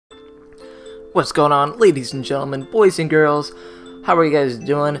What's going on, ladies and gentlemen, boys and girls? How are you guys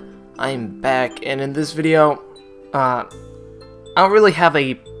doing? I'm back, and in this video, I don't really have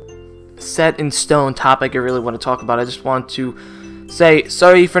a set in stone topic I really want to talk about. I just want to say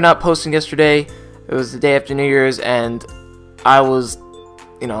sorry for not posting yesterday. It was the day after New Year's, and I was,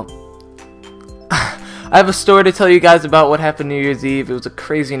 I have a story to tell you guys about what happened New Year's Eve. It was a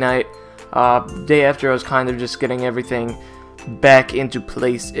crazy night. The day after, I was kind of just getting everything back into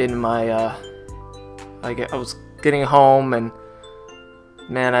place in my, I was getting home, and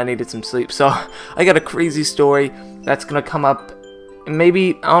man, I needed some sleep. So I got a crazy story that's gonna come up.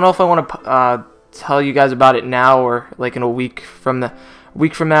 Maybe I don't know if I want to tell you guys about it now or like in a week from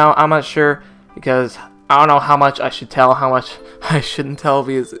now. I'm not sure, because I don't know how much I should tell, how much I shouldn't tell,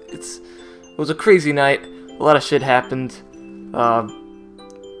 because it was a crazy night. A lot of shit happened.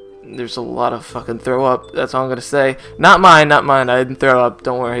 There's a lot of fucking throw up. That's all I'm gonna say. Not mine. I didn't throw up.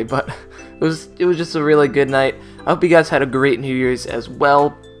 Don't worry. But it was just a really good night. I hope you guys had a great New Year's as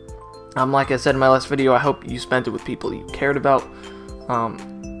well. Like I said in my last video, I hope you spent it with people you cared about.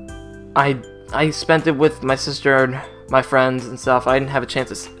 I spent it with my sister and my friends and stuff. I didn't have a chance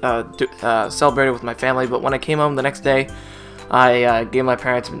to celebrate it with my family. But when I came home the next day, I gave my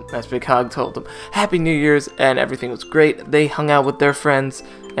parents a nice big hug, told them Happy New Year's, and everything was great. They hung out with their friends,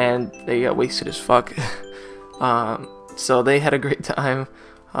 and they got wasted as fuck. So they had a great time.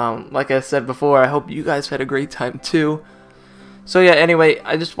 Like I said before, I hope you guys had a great time too. So yeah, anyway,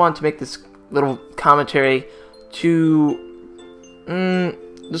 I just wanted to make this little commentary to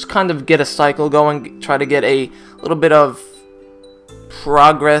just kind of get a cycle going, try to get a little bit of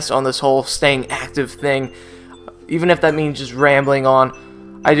progress on this whole staying active thing. Even if that means just rambling on,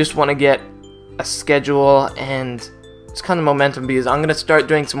 I just want to get a schedule and it's kind of momentum, because I'm going to start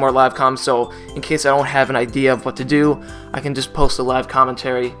doing some more live comms, so in case I don't have an idea of what to do, I can just post a live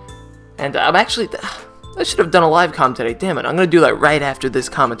commentary. And I should have done a live comm today, damn it, I'm going to do that right after this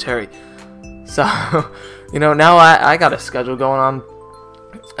commentary. So, now I got a schedule going on.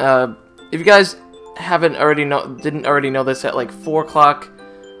 If you guys didn't already know this, at like 4 o'clock,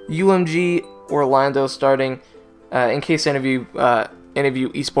 UMG Orlando starting. In case any of you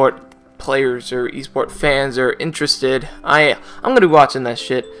esport players or esport fans are interested, I'm gonna be watching that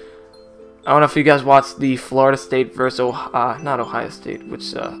shit. I don't know if you guys watched the Florida State versus not Ohio State,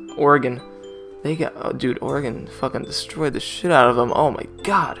 which Oregon. They got dude, Oregon fucking destroyed the shit out of them. Oh my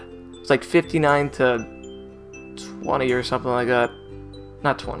god, it's like 59-20 or something like that.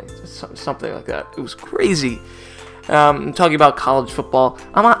 Not 20, something like that. It was crazy. I'm talking about college football.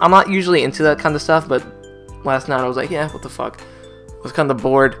 I'm not usually into that kind of stuff, but last night I was like, yeah, what the fuck. I was kind of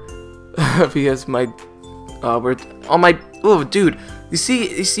bored because oh dude, you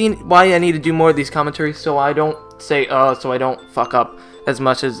see why I need to do more of these commentaries, so I don't say so I don't fuck up as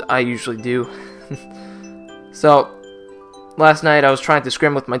much as I usually do. So last night I was trying to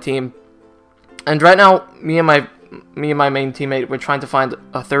scrim with my team, and right now me and my main teammate, we're trying to find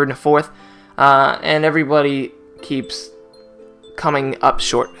a third and a fourth, and everybody keeps coming up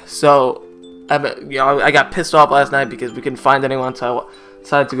short. So I got pissed off last night because we couldn't find anyone, so I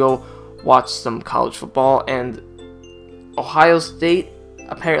decided to go watch some college football. And Ohio State,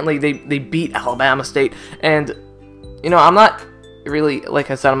 apparently they beat Alabama State. And I'm not really,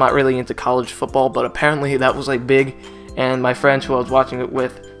 like I said, I'm not really into college football, but apparently that was like big. And my friend who I was watching it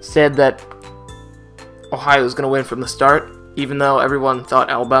with said that Ohio was gonna win from the start, even though everyone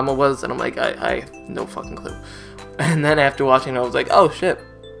thought Alabama was. And I'm like, I have no fucking clue. And then after watching it, I was like, oh shit,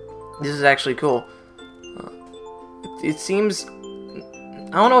 this is actually cool. It seems,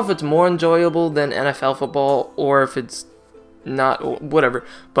 I don't know if it's more enjoyable than NFL football, or if it's not, or whatever.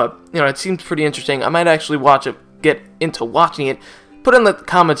 But, it seems pretty interesting. I might actually watch it, get into watching it. Put in the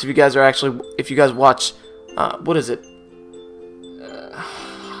comments if you guys watch, what is it?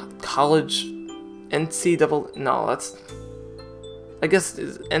 College NCAA, no, that's, I guess,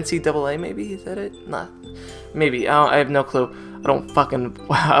 is NCAA maybe? Is that it? Nah, maybe, I have no clue. I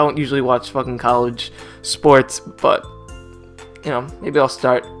don't usually watch fucking college sports, but, maybe I'll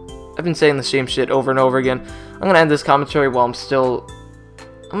start. I've been saying the same shit over and over again. I'm gonna end this commentary while I'm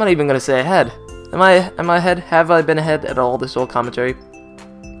not even gonna say ahead. Am I ahead? Have I been ahead at all this whole commentary?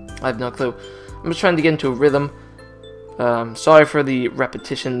 I have no clue. I'm just trying to get into a rhythm. Sorry for the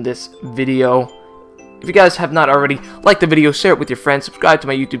repetition in this video. If you guys have not already, like the video, share it with your friends, subscribe to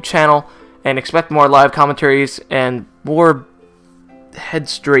my YouTube channel, and expect more live commentaries and more head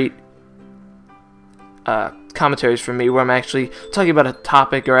straight commentaries from me, where I'm actually talking about a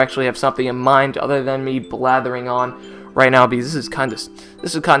topic or actually have something in mind other than me blathering on right now, because this is kind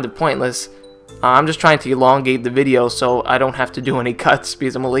of pointless. I'm just trying to elongate the video so I don't have to do any cuts,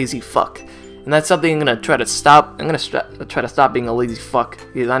 because I'm a lazy fuck. and that's something I'm gonna try to stop. I'm gonna try to stop being a lazy fuck,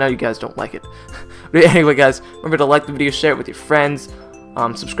 because I know you guys don't like it. But anyway, guys, remember to like the video, share it with your friends,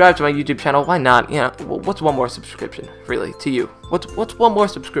 subscribe to my YouTube channel. Why not? You know, what's one more subscription, really, to you? What's one more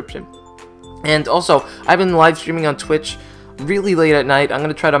subscription? And also, I've been live streaming on Twitch really late at night. I'm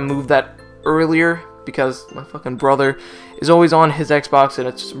gonna try to move that earlier, because my fucking brother is always on his Xbox and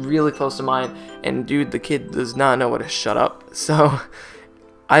it's really close to mine, and dude, the kid does not know when to shut up. So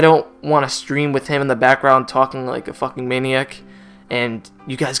I don't want to stream with him in the background talking like a fucking maniac and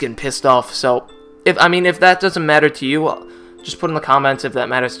you guys getting pissed off. So if that doesn't matter to you, just put in the comments if that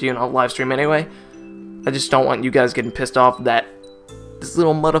matters to you and I'll live stream anyway. I just don't want you guys getting pissed off that this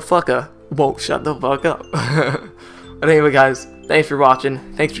little motherfucker won't shut the fuck up. But anyway, guys, thanks for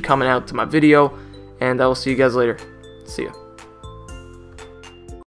watching, thanks for coming out to my video, and I will see you guys later. See ya.